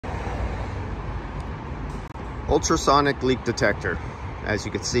Ultrasonic leak detector. As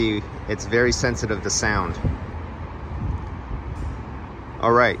you can see, it's very sensitive to sound.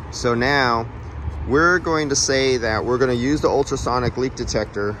 All right, so now we're going to say that we're going to use the ultrasonic leak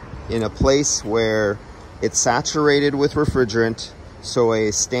detector in a place where it's saturated with refrigerant, so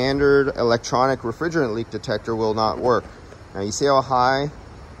a standard electronic refrigerant leak detector will not work. Now you see how high?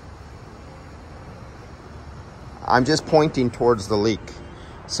 I'm just pointing towards the leak.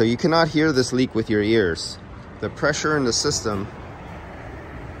 So you cannot hear this leak with your ears. The pressure in the system,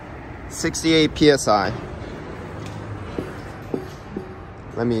 68 PSI.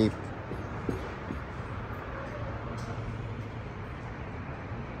 Let me,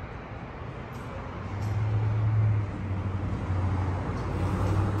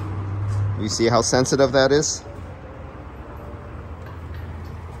 you see how sensitive that is?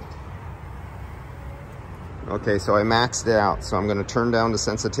 Okay, so I maxed it out. So I'm gonna turn down the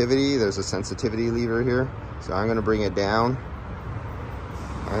sensitivity. There's a sensitivity lever here. So I'm gonna bring it down.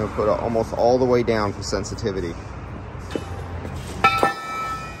 I'm gonna put it almost all the way down for sensitivity.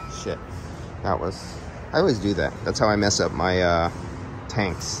 Shit, that was, I always do that. That's how I mess up my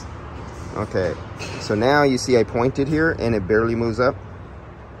tanks. Okay, so now you see I pointed here and it barely moves up.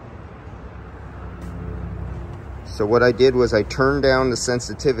 So what I did was I turned down the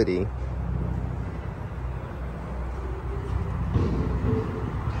sensitivity.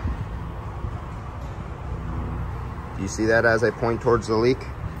 Do you see that as I point towards the leak?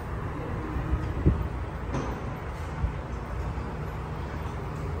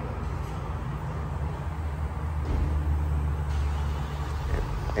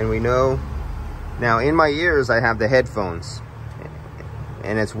 And we know, now in my ears I have the headphones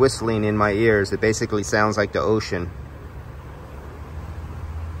and it's whistling in my ears. It basically sounds like the ocean.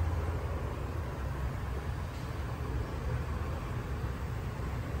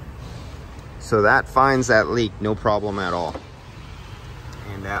 So that finds that leak, no problem at all.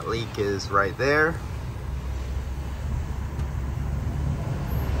 And that leak is right there.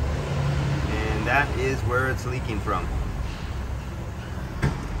 And that is where it's leaking from.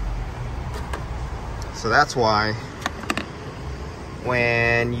 So that's why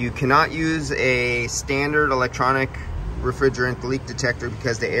when you cannot use a standard electronic refrigerant leak detector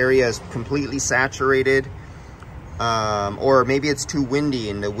because the area is completely saturated, or maybe it's too windy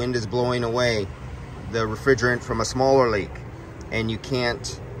and the wind is blowing away the refrigerant from a smaller leak, and you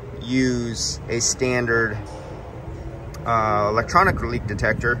can't use a standard electronic leak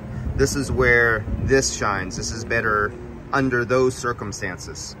detector, this is where this shines. This is better under those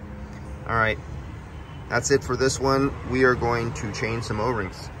circumstances. All right, that's it for this one. We are going to change some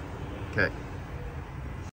O-rings. Okay.